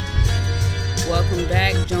Welcome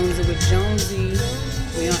back, Jonesy with Jonesy.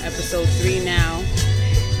 We on episode 3 now,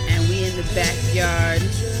 and we in the backyard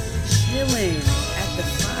chilling at the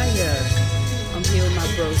fire. I'm here with my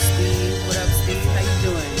bro Steve. What up, Steve? How you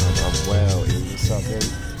doing? I'm well. What's up, baby?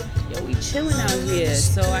 Yo, we chilling out here,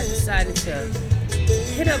 so I decided to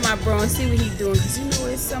hit up my bro and see what he doing, because you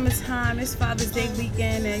know it's summertime, it's Father's Day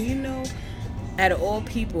weekend, and you know, out of all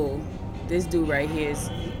people, this dude right here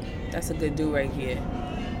that's a good dude right here.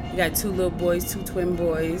 He got 2 little boys, 2 twin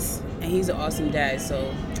boys, and he's an awesome dad.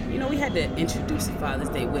 So, you know, we had to introduce Father's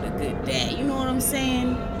Day with a good dad. You know what I'm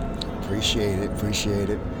saying? Appreciate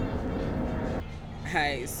it.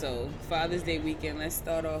 Alright, so Father's Day weekend. Let's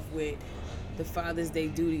start off with the Father's Day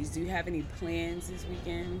duties. Do you have any plans this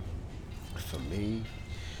weekend? For me,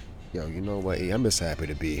 yo, you know what? I'm just happy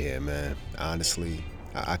to be here, man. Honestly,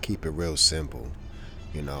 I keep it real simple.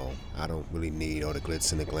 You know, I don't really need all the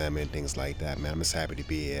glitz and the glamour and things like that, man. I'm just happy to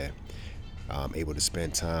be here. Able to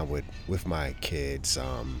spend time with my kids,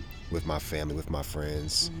 with my family, with my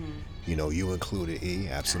friends. Mm-hmm. You know, you included, E,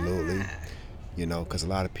 absolutely. You know, because a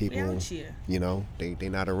lot of people, you know, they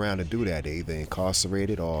not around to do that. They either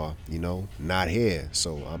incarcerated or, you know, not here.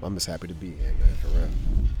 So I'm just happy to be here, man, for real.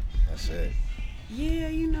 That's it. Yeah,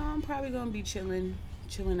 you know, I'm probably going to be chilling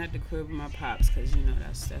at the crib with my pops, because, you know,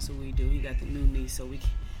 that's what we do. He got the new niece, so we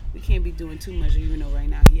can't be doing too much, even though right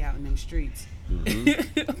now he out in them streets.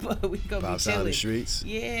 Mm-hmm. But we going to be chilling. Out in the streets?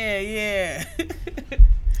 Yeah.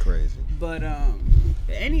 Crazy. But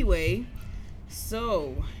anyway,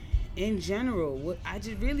 so in general, I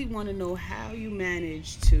just really want to know how you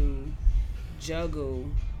manage to juggle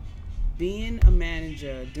being a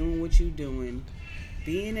manager, doing what you're doing,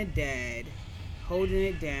 being a dad, holding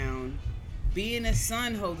it down, being a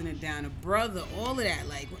son, holding it down, a brother, all of that.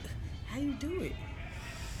 Like, how you do it?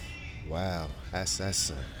 Wow, that's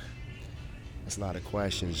a lot of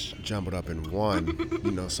questions jumbled up in one.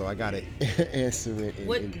 You know, so I gotta answer it.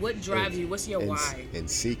 What drives you? What's your why? In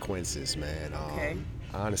sequences, man. Okay.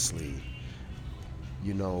 Honestly,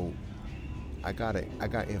 you know, I got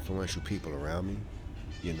influential people around me.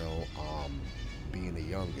 You know, being the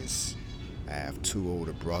youngest, I have 2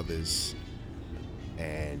 older brothers.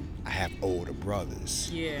 And I have older brothers.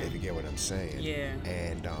 Yeah. If you get what I'm saying. Yeah.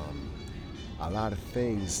 And a lot of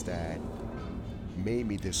things that made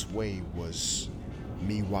me this way was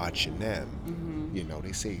me watching them. Mm-hmm. You know,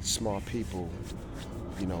 they say smart people,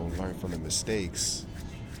 you know, learn from the mistakes,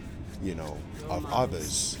 you know, of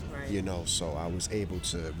others. Right. You know, so I was able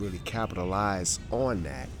to really capitalize on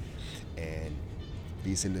that. And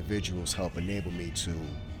these individuals help enable me to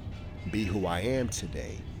be who I am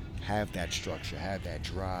today. Have that structure, have that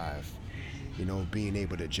drive, you know, being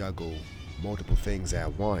able to juggle multiple things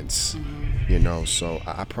at once, you know, so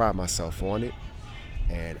I pride myself on it,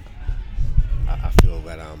 and I feel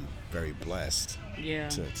that I'm very blessed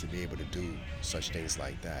to be able to do such things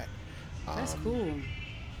like that. That's cool.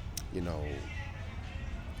 You know,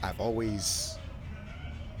 I've always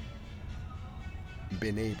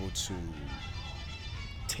been able to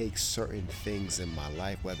take certain things in my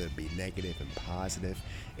life, whether it be negative and positive,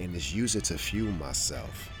 and just use it to fuel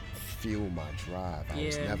myself, fuel my drive. I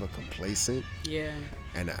was never complacent. Yeah.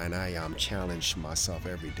 And I challenge myself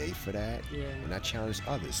every day for that. Yeah. And I challenge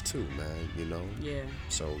others too, man, you know? Yeah.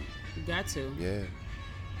 So you got to. Yeah.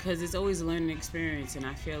 Because it's always a learning experience, and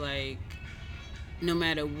I feel like no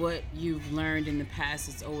matter what you've learned in the past,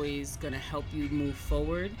 it's always going to help you move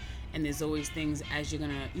forward. And there's always things as you're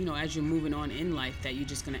moving on in life that you're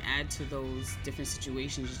just gonna add to those different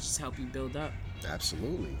situations to just help you build up.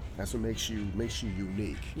 Absolutely, that's what makes you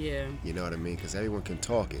unique. Yeah. You know what I mean? Because everyone can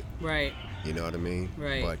talk it. Right. You know what I mean?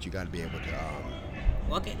 Right. But you got to be able to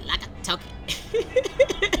walk it like I talk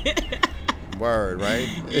it. Word, right?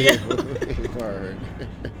 Yeah. Word.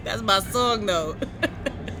 That's my song though.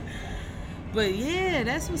 But yeah,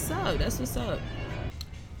 that's what's up.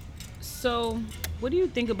 So, what do you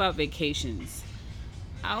think about vacations?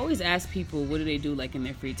 I always ask people what do they do like in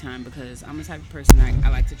their free time, because I'm the type of person I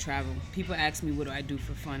like to travel. People ask me what do I do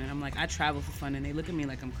for fun, and I'm like, I travel for fun, and they look at me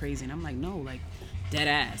like I'm crazy, and I'm like, no, like dead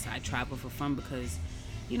ass. I travel for fun because,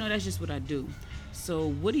 you know, that's just what I do.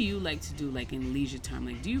 So what do you like to do like in leisure time?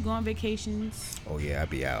 Like, do you go on vacations? Oh yeah, I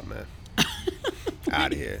be out, man.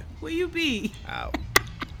 Out of here. Where you be? Out.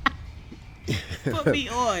 Put me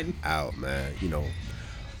on. Out, man. You know,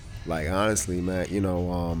 like honestly, man, you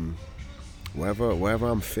know, wherever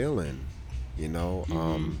I'm feeling, you know,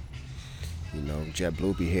 you know,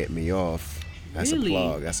 JetBlue be hitting me off. That's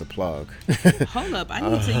really? That's a plug. Hold up, I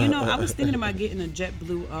need to. You know, I was thinking about getting a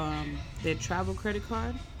JetBlue their travel credit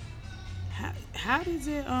card. How does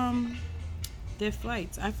it their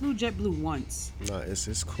flights. I flew JetBlue once. No,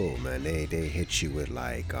 it's cool, man. They hit you with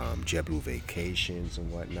like JetBlue vacations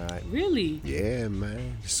and whatnot. Really? Yeah,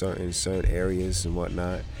 man. Certain areas and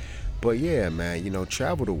whatnot. But yeah, man,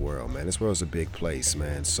 travel the world, man. This world's a big place,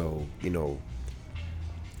 man. So,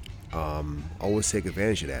 always take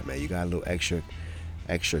advantage of that, man. You got a little extra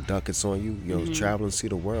ducats on you. Travel and see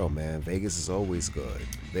the world, man. Vegas is always good.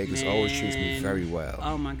 Vegas always treats me very well.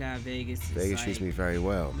 Oh my God, Vegas. Vegas treats me very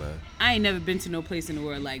well, man. I ain't never been to no place in the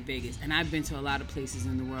world like Vegas, and I've been to a lot of places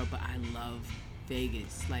in the world, but I love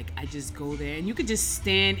Vegas. Like, I just go there, and you could just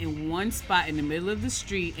stand in one spot in the middle of the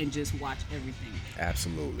street and just watch everything.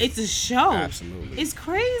 Absolutely. It's a show. Absolutely. It's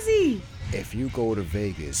crazy. If you go to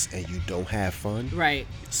Vegas and you don't have fun, right,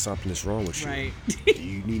 something is wrong with you. Right.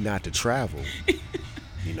 You need not to travel.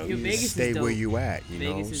 You need to stay where you at,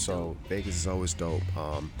 so Vegas is always dope.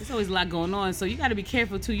 There's always a lot going on, so you got to be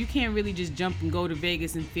careful too. You can't really just jump and go to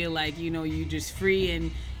Vegas and feel like you just free,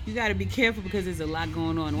 and you got to be careful because there's a lot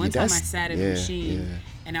going on. One time I sat at a machine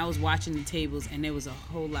and I was watching the tables, and there was a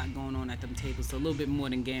whole lot going on at them tables, so a little bit more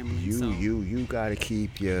than gambling. You got to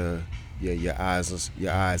keep your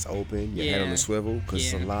eyes open, your head on the swivel,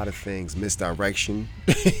 because a lot of things, misdirection,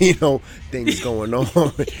 things going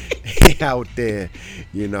on out there,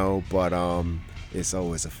 but it's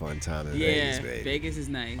always a fun time in Vegas, baby. Vegas is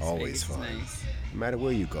nice. Always Vegas fun. is nice. No matter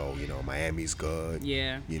where you go, Miami's good.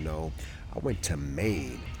 Yeah. I went to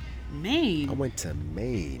Maine. Maine? I went to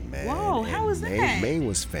Maine, man. Whoa, how was that? Maine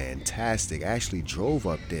was fantastic. I actually drove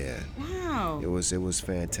up there. Wow. It was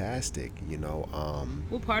fantastic,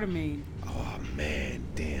 What part of Maine? Oh, man,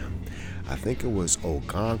 damn. I think it was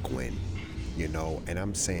Algonquin, and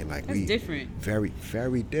I'm saying like That's different. Very,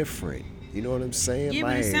 very different. You know what I'm saying? Yeah,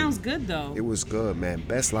 but it sounds good though. It was good, man.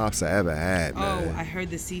 Best lobster I ever had, man. Oh, I heard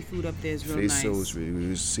the seafood up there is real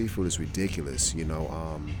nice. Seafood is ridiculous,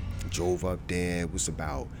 Drove up there. It was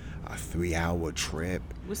about a 3-hour trip.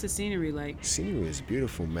 What's the scenery like? Scenery is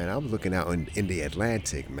beautiful, man. I was looking out in the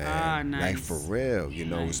Atlantic, man. Ah, nice. Like for real, nice.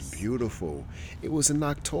 It was beautiful. It was in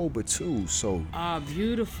October too, so. Ah,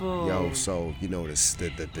 beautiful. Yo, so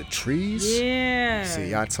the trees. Yeah.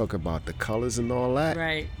 See, y'all talk about the colors and all that.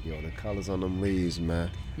 Right. Yo, the colors on them leaves, man.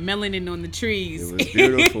 Melanin on the trees. It was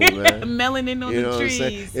beautiful, man. Melanin on the trees. What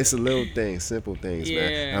I'm saying? It's a little thing, simple things,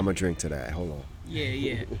 man. I'm gonna drink to that. Hold on.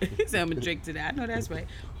 Yeah. So I'm gonna drink to that. I know that's right.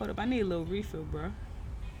 Hold up, I need a little refill, bro.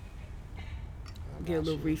 Get a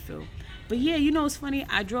little refill. But yeah, it's funny.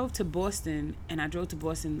 I drove to Boston, and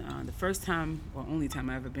the first time or only time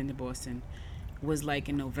I ever been to Boston was like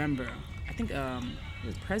in November. I think it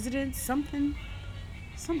was President's some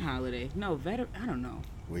holiday. No, I don't know.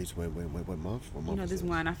 Wait, what month? What month this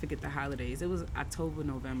one, I forget the holidays. It was October,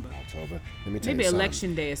 November. October. Let me tell Maybe you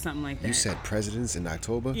Election Day or something like that. You said Presidents in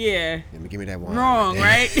October? Yeah. Give me that one. Wrong,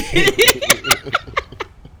 right?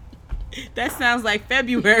 That sounds like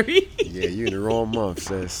February. Yeah, you're in the wrong month,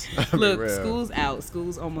 sis. Look, school's out.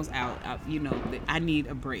 School's almost out. I need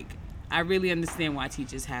a break. I really understand why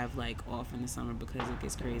teachers have like off in the summer because it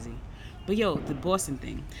gets crazy. But yo, the Boston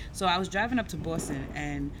thing. So I was driving up to Boston,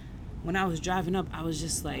 and when I was driving up, I was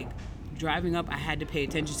just like, I had to pay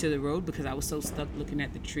attention to the road because I was so stuck looking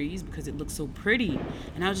at the trees because it looked so pretty.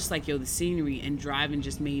 And I was just like, yo, the scenery and driving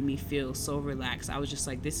just made me feel so relaxed. I was just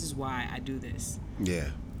like, this is why I do this. Yeah.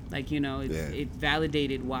 Like, it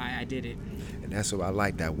validated why I did it. And that's what I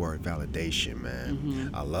like, that word validation, man.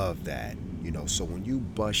 Mm-hmm. I love that. So when you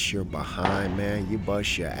bust your behind, man, you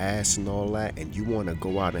bust your ass and all that, and you want to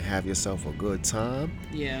go out and have yourself a good time,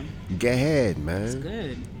 yeah, get ahead, man. It's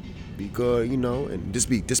good. Be good, and just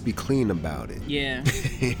be clean about it. Yeah.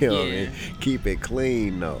 What I mean? Keep it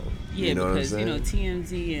clean, though. Yeah, you know because, what I'm saying?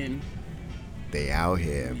 TMZ and... They out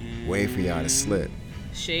here waiting for y'all to slip.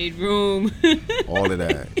 Shade Room. All of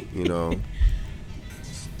that,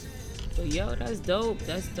 So, yo, that's dope.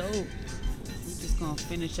 We're just going to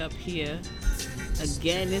finish up here.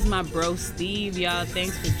 Again, this is my bro Steve, y'all.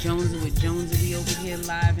 Thanks for jonesing with Jonesy. We over here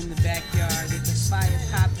live in the backyard with the fire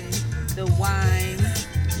popping, the wine.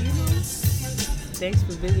 Thanks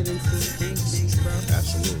for visiting, Steve. Thanks, bro.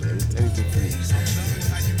 Absolutely. Anything for you.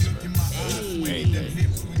 Hey.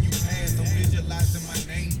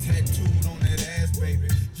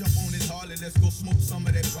 Jump on this Harley, let's go smoke some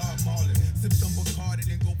of that Bob Marley. Sip some